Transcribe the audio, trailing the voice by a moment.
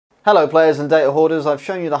Hello players and data hoarders, I've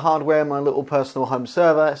shown you the hardware in my little personal home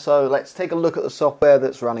server, so let's take a look at the software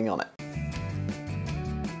that's running on it.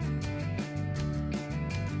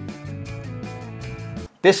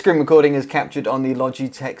 This screen recording is captured on the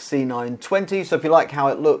Logitech C920, so if you like how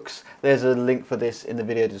it looks, there's a link for this in the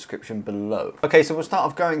video description below. Okay, so we'll start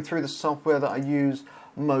off going through the software that I use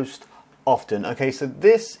most often. Okay, so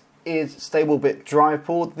this is Stablebit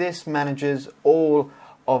Drivepool. This manages all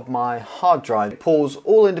of my hard drive. It pulls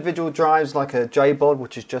all individual drives like a JBOD,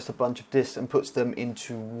 which is just a bunch of disks, and puts them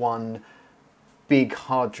into one big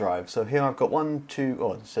hard drive. So here I've got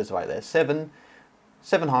it says right there, seven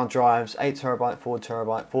hard drives, 8 terabyte, 4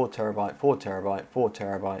 terabyte, 4 terabyte, 4 terabyte, 4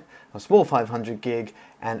 terabyte, a small 500 gig,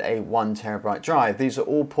 and a 1 terabyte drive. These are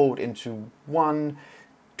all pulled into one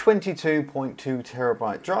 22.2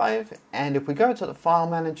 terabyte drive, and if we go to the file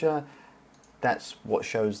manager, that's what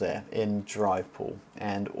shows there in Drivepool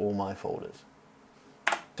and all my folders.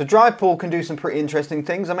 So Drivepool can do some pretty interesting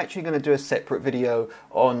things. I'm actually going to do a separate video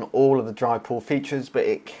on all of the Drivepool features, but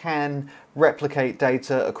it can replicate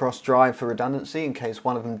data across drive for redundancy in case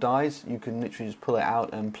one of them dies. You can literally just pull it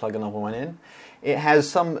out and plug another one in. It has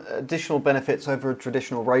some additional benefits over a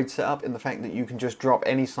traditional RAID setup in the fact that you can just drop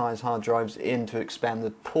any size hard drives in to expand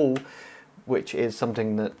the pool, which is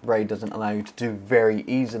something that RAID doesn't allow you to do very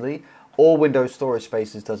easily. Or Windows storage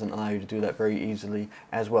spaces doesn't allow you to do that very easily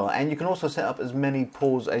as well. And you can also set up as many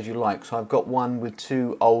pools as you like. So I've got one with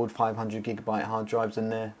 2 old 500 gigabyte hard drives in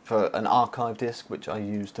there for an archive disk, which I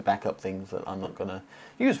use to back up things that I'm not going to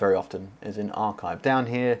use very often, as in archive. Down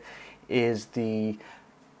here is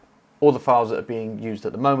all the files that are being used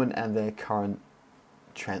at the moment and their current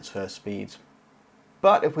transfer speeds.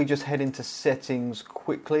 But if we just head into settings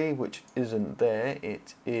quickly, which isn't there,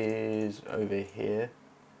 it is over here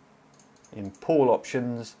in pool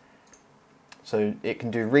options. So it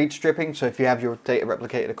can do read stripping, so if you have your data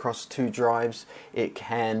replicated across 2 drives, it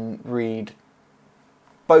can read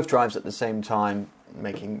both drives at the same time,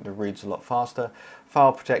 making the reads a lot faster.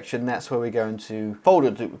 File protection, that's where we go into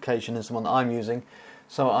folder duplication, is the one that I'm using.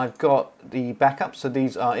 So I've got the backups, so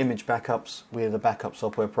these are image backups with a backup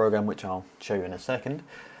software program, which I'll show you in a second.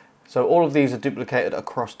 So all of these are duplicated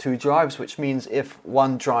across 2 drives, which means if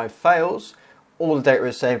one drive fails, all the data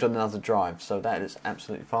is saved on another drive, so that is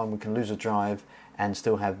absolutely fine. We can lose a drive and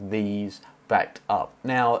still have these backed up.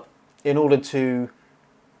 Now, in order to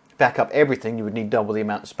back up everything, you would need double the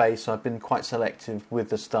amount of space, so I've been quite selective with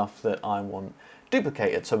the stuff that I want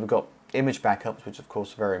duplicated. So we've got image backups, which of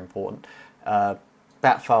course are very important.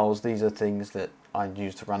 Bat files, these are things that I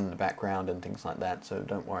use to run in the background and things like that, so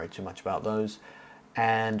don't worry too much about those.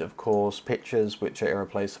 And of course pictures, which are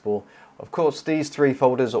irreplaceable. Of course these 3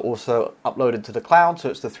 folders are also uploaded to the cloud, so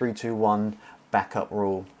it's the 3-2-1 backup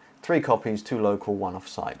rule. 3 copies, 2 local, 1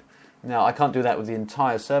 offsite. Now I can't do that with the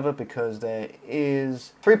entire server because there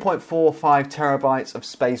is 3.45 terabytes of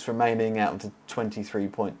space remaining out of the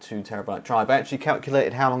 23.2 terabyte drive. I actually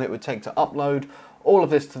calculated how long it would take to upload all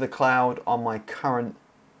of this to the cloud on my current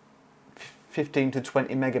 15 to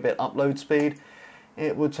 20 megabit upload speed.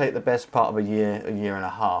 It would take the best part of a year and a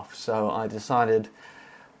half. So I decided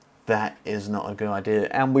that is not a good idea,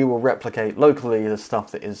 and we will replicate locally the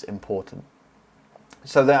stuff that is important.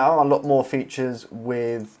 So there are a lot more features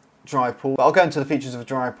with Drivepool, but I'll go into the features of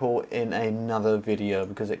Drivepool in another video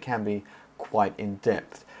because it can be quite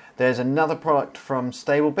in-depth. There's another product from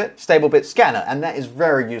Stablebit, Stablebit Scanner, and that is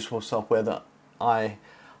very useful software that I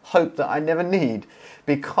hope that I never need,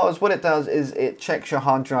 because what it does is it checks your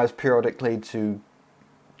hard drives periodically to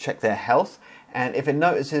check their health, and if it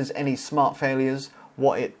notices any smart failures,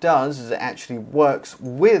 what it does is it actually works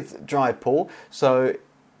with Drivepool. So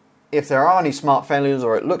if there are any smart failures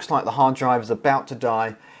or it looks like the hard drive is about to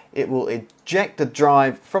die, it will eject the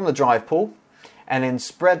drive from the Drivepool and then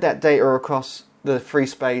spread that data across the free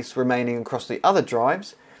space remaining across the other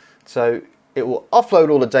drives. So it will offload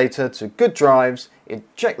all the data to good drives,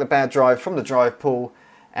 eject the bad drive from the Drivepool,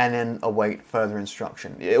 and then await further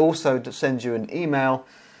instruction. It also sends you an email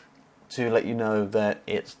to let you know that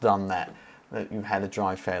it's done that you've had a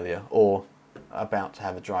drive failure or about to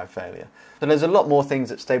have a drive failure. So there's a lot more things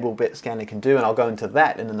that Stablebit Scanner can do, and I'll go into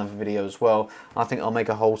that in another video as well. I think I'll make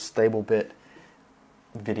a whole Stablebit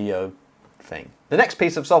video thing. The next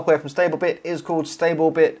piece of software from Stablebit is called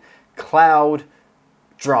Stablebit Cloud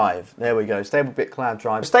Drive. There we go, Stablebit Cloud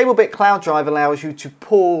Drive. Stablebit Cloud Drive allows you to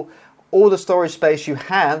pull all the storage space you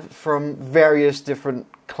have from various different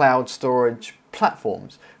cloud storage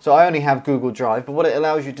platforms. So I only have Google Drive, but what it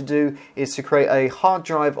allows you to do is to create a hard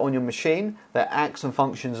drive on your machine that acts and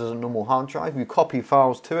functions as a normal hard drive. You copy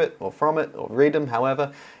files to it or from it or read them,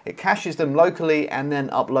 however. It caches them locally and then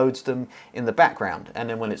uploads them in the background. And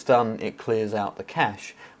then when it's done, it clears out the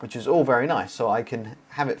cache, which is all very nice. So I can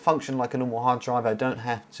have it function like a normal hard drive. I don't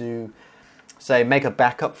have to, say, make a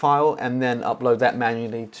backup file and then upload that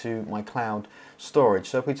manually to my cloud storage.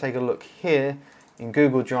 So if we take a look here, in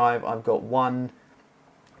Google Drive, I've got 1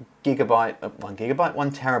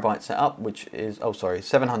 terabyte set up, which is,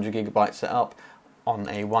 700 gigabytes set up on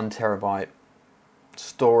a 1 terabyte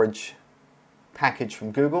storage package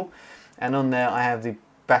from Google. And on there I have the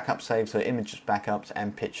backup saved, so images backups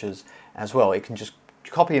and pictures as well. It can just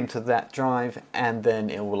copy them to that drive and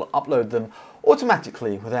then it will upload them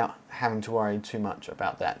automatically without having to worry too much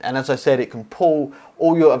about that. And as I said, it can pull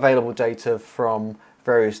all your available data from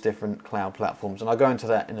various different cloud platforms, and I'll go into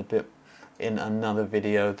that in a bit in another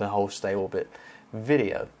video, the whole Stablebit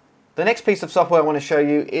video. The next piece of software I want to show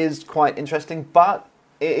you is quite interesting, but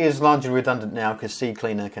it is largely redundant now because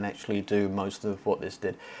Ccleaner can actually do most of what this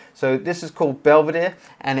did. So this is called Belvedere,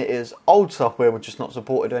 and it is old software which is not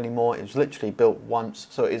supported anymore. It was literally built once,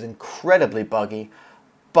 so it is incredibly buggy,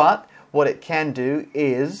 but what it can do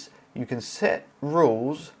is you can set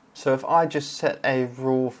rules. So if I just set a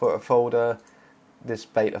rule for a folder, this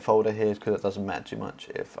beta folder here, because it doesn't matter too much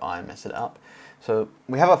if I mess it up. So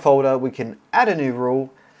we have a folder, we can add a new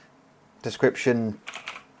rule, description,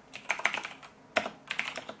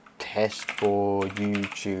 test for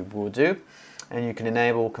YouTube will do, and you can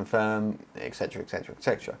enable, confirm, etc, etc,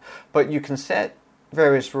 etc. But you can set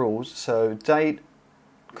various rules. So date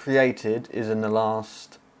created is in the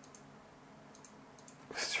last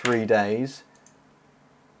 3 days,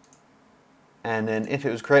 and then if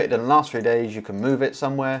it was created in the last 3 days, you can move it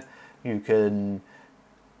somewhere. You can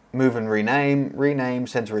move and rename,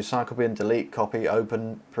 send to recycle bin, delete, copy,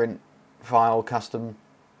 open, print, file, custom,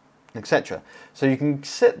 etc. So you can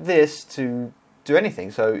set this to do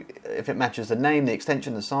anything. So if it matches the name, the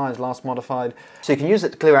extension, the size, last modified. So you can use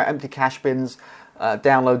it to clear out empty cache bins,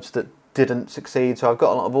 downloads that didn't succeed. So I've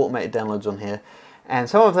got a lot of automated downloads on here, and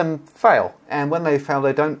some of them fail, and when they fail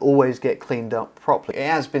they don't always get cleaned up properly. It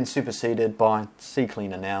has been superseded by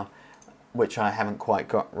Ccleaner now, which I haven't quite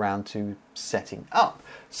got around to setting up.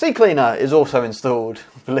 Ccleaner is also installed,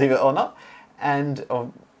 believe it or not, and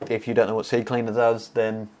if you don't know what Ccleaner does,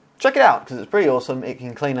 then check it out because it's pretty awesome. It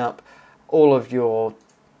can clean up all of your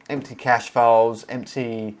empty cache files,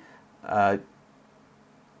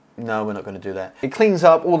 no, we're not going to do that. It cleans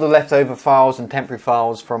up all the leftover files and temporary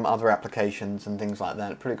files from other applications and things like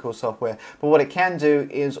that. Pretty cool software. But what it can do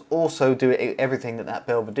is also do everything that that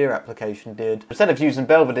Belvedere application did. Instead of using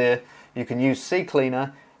Belvedere, you can use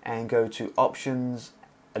Ccleaner and go to Options,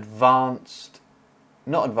 Advanced,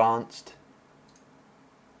 not Advanced,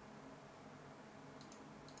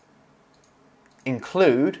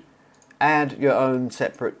 Include, add your own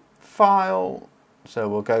separate file. So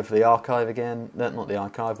we'll go for the archive again. No, not the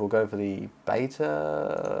archive, we'll go for the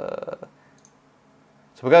beta.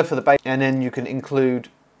 So we'll go for the beta, and then you can include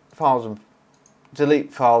files and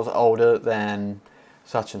delete files older than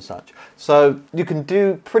such and such. So you can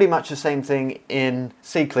do pretty much the same thing in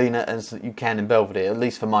Ccleaner as you can in Belvedere, at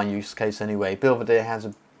least for my use case anyway. Belvedere has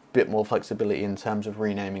a bit more flexibility in terms of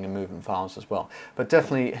renaming and moving files as well. But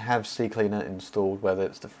definitely have Ccleaner installed, whether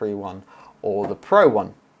it's the free one or the pro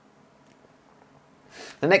one.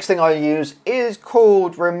 The next thing I use is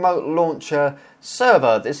called Remote Launcher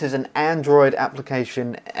Server. This is an Android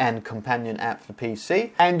application and companion app for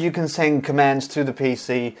PC, and you can send commands to the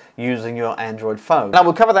PC using your Android phone. Now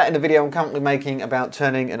we'll cover that in the video I'm currently making about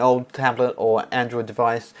turning an old tablet or Android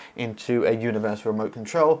device into a universal remote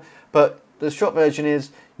control, but the short version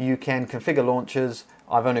is you can configure launchers.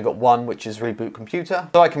 I've only got one, which is Reboot Computer,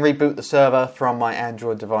 so I can reboot the server from my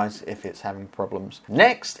Android device if it's having problems.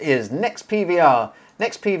 Next is NxtPVR.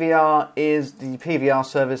 NxtPVR is the PVR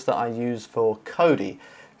service that I use for Kodi.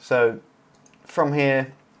 So from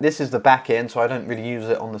here, this is the back end, so I don't really use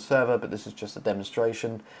it on the server, but this is just a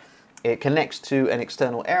demonstration. It connects to an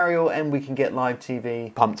external aerial, and we can get live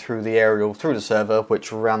TV pumped through the aerial through the server,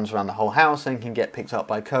 which runs around the whole house and can get picked up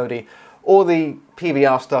by Kodi. All the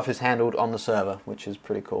PVR stuff is handled on the server, which is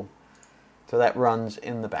pretty cool. So that runs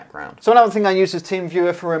in the background. So another thing I use is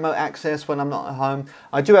TeamViewer for remote access when I'm not at home.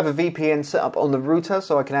 I do have a VPN set up on the router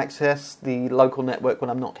so I can access the local network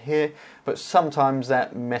when I'm not here, but sometimes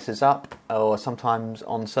that messes up, or sometimes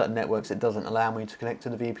on certain networks it doesn't allow me to connect to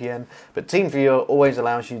the VPN. But TeamViewer always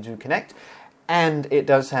allows you to connect, and it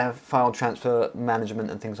does have file transfer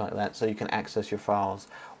management and things like that, so you can access your files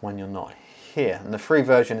when you're not here. And the free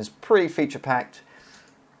version is pretty feature packed,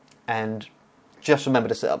 and just remember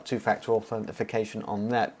to set up two-factor authentication on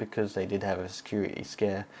that, because they did have a security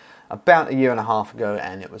scare about 1.5 years ago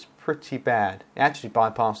and it was pretty bad. It actually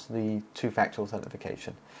bypassed the two-factor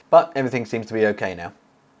authentication. But everything seems to be okay now.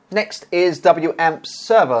 Next is WAMP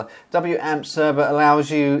Server. WAMP Server allows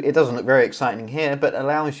you, it doesn't look very exciting here, but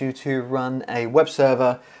allows you to run a web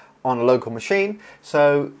server on a local machine.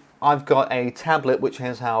 So I've got a tablet which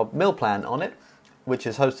has our meal plan on it, which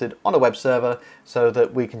is hosted on a web server, so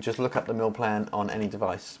that we can just look up the meal plan on any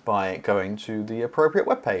device by going to the appropriate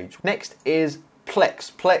web page. Next is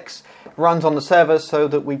Plex. Plex runs on the server so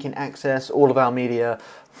that we can access all of our media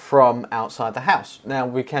from outside the house. Now,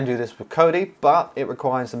 we can do this with Kodi, but it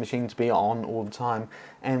requires the machine to be on all the time,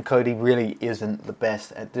 and Kodi really isn't the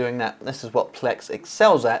best at doing that. This is what Plex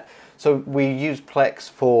excels at. So we use Plex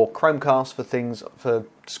for Chromecast, for things, for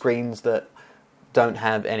screens that don't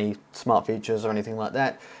have any smart features or anything like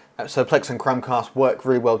that. So Plex and Chromecast work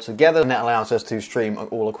really well together, and that allows us to stream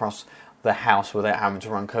all across the house without having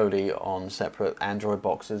to run Kodi on separate Android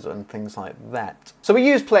boxes and things like that. So we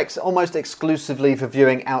use Plex almost exclusively for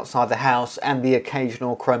viewing outside the house and the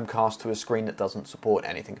occasional Chromecast to a screen that doesn't support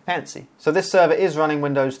anything fancy. So this server is running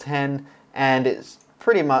Windows 10 and it's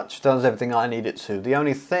pretty much does everything I need it to. The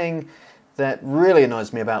only thing that really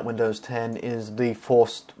annoys me about Windows 10 is the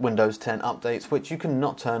forced Windows 10 updates, which you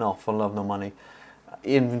cannot turn off for love nor money.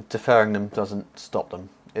 Even deferring them doesn't stop them.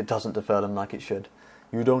 It doesn't defer them like it should.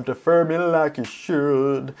 You don't defer me like you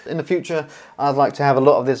should. In the future, I'd like to have a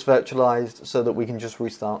lot of this virtualized so that we can just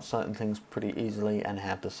restart certain things pretty easily and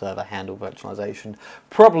have the server handle virtualization.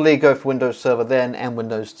 Probably go for Windows Server then and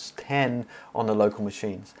Windows 10 on the local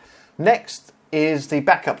machines. Next is the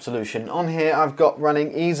backup solution. On here I've got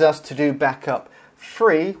running Easeus to do backup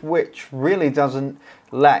free, which really doesn't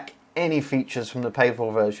lack any features from the paid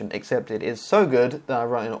for version, except it is so good that I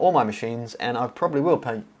run it on all my machines, and I probably will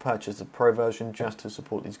purchase the pro version just to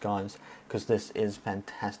support these guys, because this is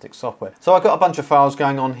fantastic software. So I've got a bunch of files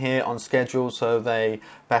going on here on schedule, so they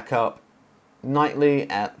back up nightly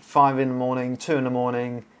at 5 in the morning, 2 in the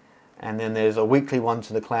morning, and then there's a weekly one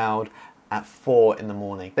to the cloud at 4 in the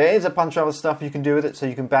morning. There is a bunch of other stuff you can do with it, so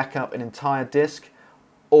you can back up an entire disk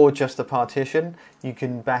or just a partition. You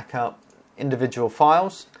can back up individual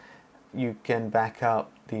files. You can back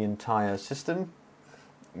up the entire system.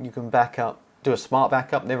 You can back up, do a smart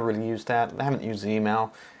backup. Never really used that. I haven't used the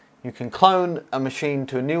email. You can clone a machine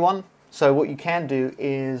to a new one. So what you can do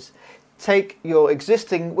is take your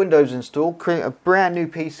existing Windows install, create a brand new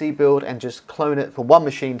PC build, and just clone it from one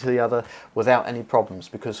machine to the other without any problems,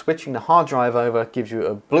 because switching the hard drive over gives you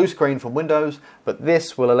a blue screen from Windows, but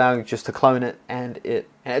this will allow you just to clone it, and it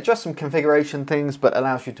adjusts some configuration things but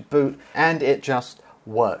allows you to boot, and it just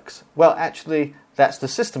works. Well, actually that's the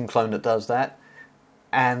system clone that does that,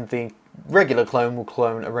 and the regular clone will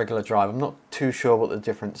clone a regular drive. I'm not too sure what the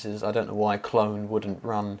difference is. I don't know why clone wouldn't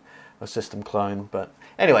run a system clone, but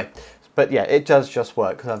anyway. But yeah, it does just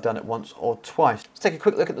work because I've done it once or twice. Let's take a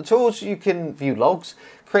quick look at the tools. You can view logs,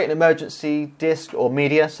 create an emergency disk or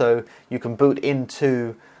media, so you can boot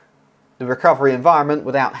into the recovery environment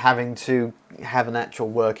without having to have an actual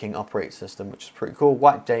working operating system, which is pretty cool.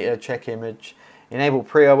 Wipe data, check image, enable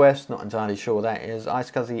pre-OS, not entirely sure what that is,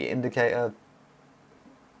 iSCSI indicator,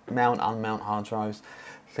 mount, unmount hard drives,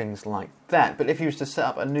 things like that. But if you was to set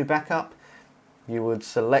up a new backup, you would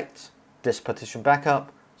select disk partition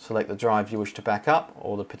backup, select the drive you wish to back up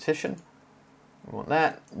or the partition. You want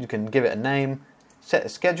that. You can give it a name, set a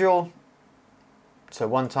schedule, so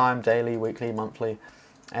one time, daily, weekly, monthly,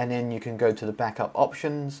 and then you can go to the backup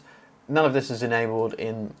options. None of this is enabled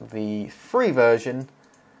in the free version,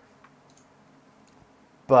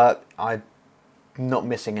 but I'm not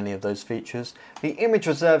missing any of those features. The image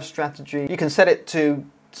reserve strategy, you can set it to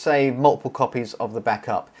save multiple copies of the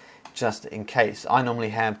backup, just in case. I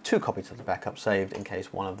normally have 2 copies of the backup saved in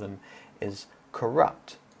case one of them is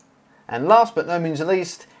corrupt. And last but no means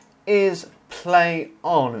least is Play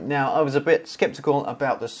On. Now, I was a bit skeptical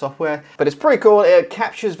about this software, but it's pretty cool. It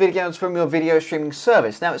captures videos from your video streaming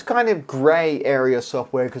service. Now, it's kind of grey area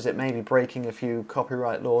software because it may be breaking a few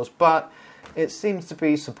copyright laws, but it seems to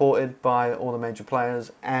be supported by all the major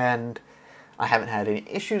players, and I haven't had any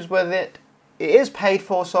issues with it. It is paid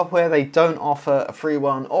for software. They don't offer a free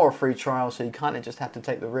one or a free trial, so you kind of just have to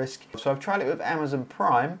take the risk. So I've tried it with Amazon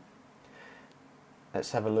Prime.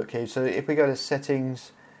 Let's have a look here. So if we go to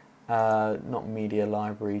settings, not media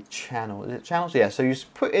library, channel. Is it channels? Yeah, so you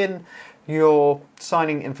just put in your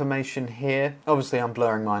signing information here. Obviously I'm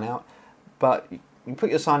blurring mine out, but you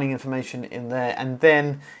put your signing information in there, and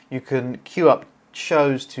then you can queue up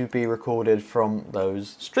shows to be recorded from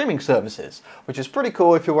those streaming services, which is pretty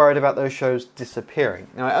cool if you're worried about those shows disappearing.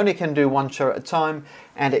 Now, it only can do one show at a time,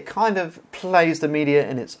 and it kind of plays the media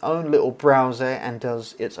in its own little browser and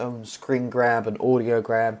does its own screen grab and audio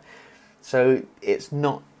grab. So it's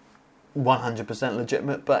not 100%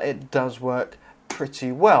 legitimate, but it does work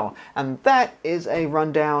pretty well. And that is a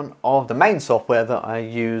rundown of the main software that I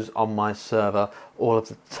use on my server all of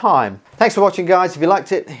the time. Thanks for watching, guys. If you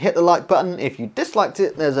liked it, hit the like button. If you disliked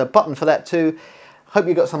it, there's a button for that too. Hope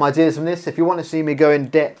you got some ideas from this. If you want to see me go in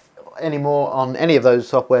depth any more on any of those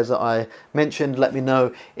softwares that I mentioned, let me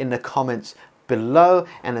know in the comments below.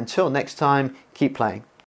 And until next time, keep playing.